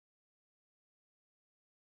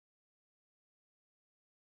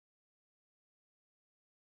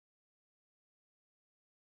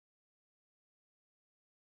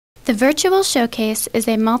The virtual showcase is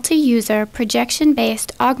a multi-user,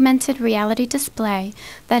 projection-based augmented reality display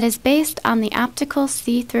that is based on the optical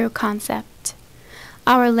see-through concept.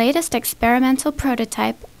 Our latest experimental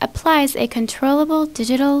prototype applies a controllable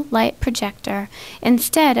digital light projector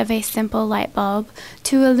instead of a simple light bulb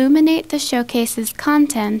to illuminate the showcase's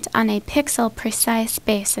content on a pixel-precise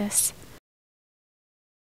basis.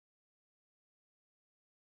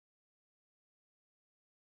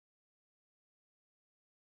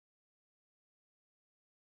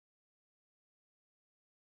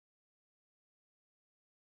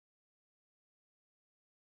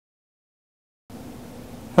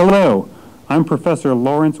 Hello, I'm Professor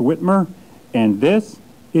Lawrence Witmer, and this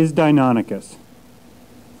is Deinonychus.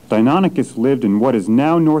 Deinonychus lived in what is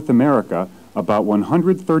now North America about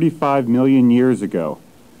 135 million years ago.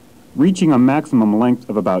 Reaching a maximum length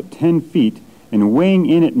of about 10 feet and weighing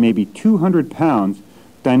in at maybe 200 pounds,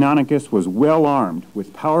 Deinonychus was well armed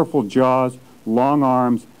with powerful jaws, long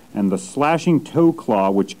arms, and the slashing toe claw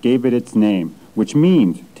which gave it its name, which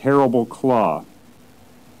means terrible claw.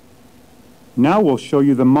 Now we'll show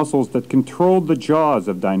you the muscles that controlled the jaws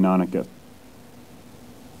of Deinonychus.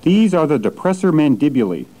 These are the depressor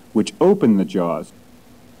mandibulae, which open the jaws.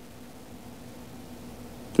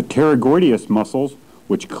 The pterygoideus muscles,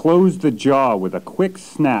 which close the jaw with a quick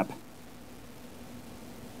snap.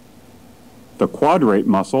 The quadrate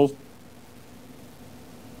muscles,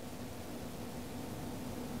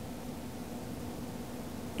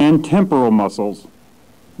 and temporal muscles,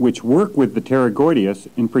 which work with the pterygoideus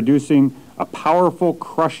in producing a powerful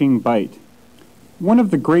crushing bite. One of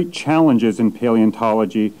the great challenges in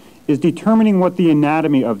paleontology is determining what the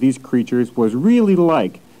anatomy of these creatures was really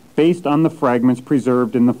like based on the fragments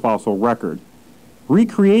preserved in the fossil record.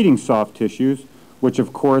 Recreating soft tissues, which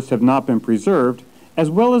of course have not been preserved, as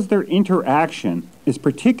well as their interaction, is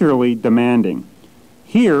particularly demanding.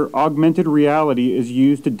 Here, augmented reality is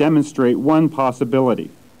used to demonstrate one possibility.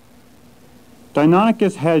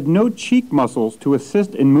 Deinonychus had no cheek muscles to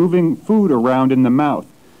assist in moving food around in the mouth,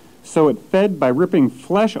 so it fed by ripping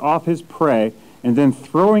flesh off his prey and then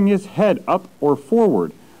throwing his head up or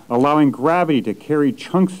forward, allowing gravity to carry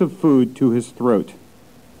chunks of food to his throat.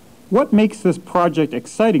 What makes this project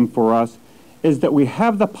exciting for us is that we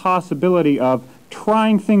have the possibility of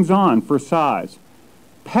trying things on for size.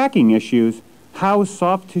 Packing issues, how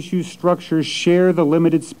soft tissue structures share the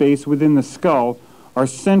limited space within the skull, are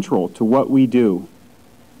central to what we do.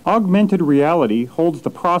 Augmented reality holds the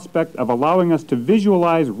prospect of allowing us to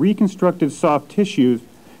visualize reconstructed soft tissues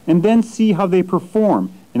and then see how they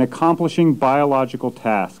perform in accomplishing biological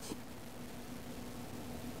tasks.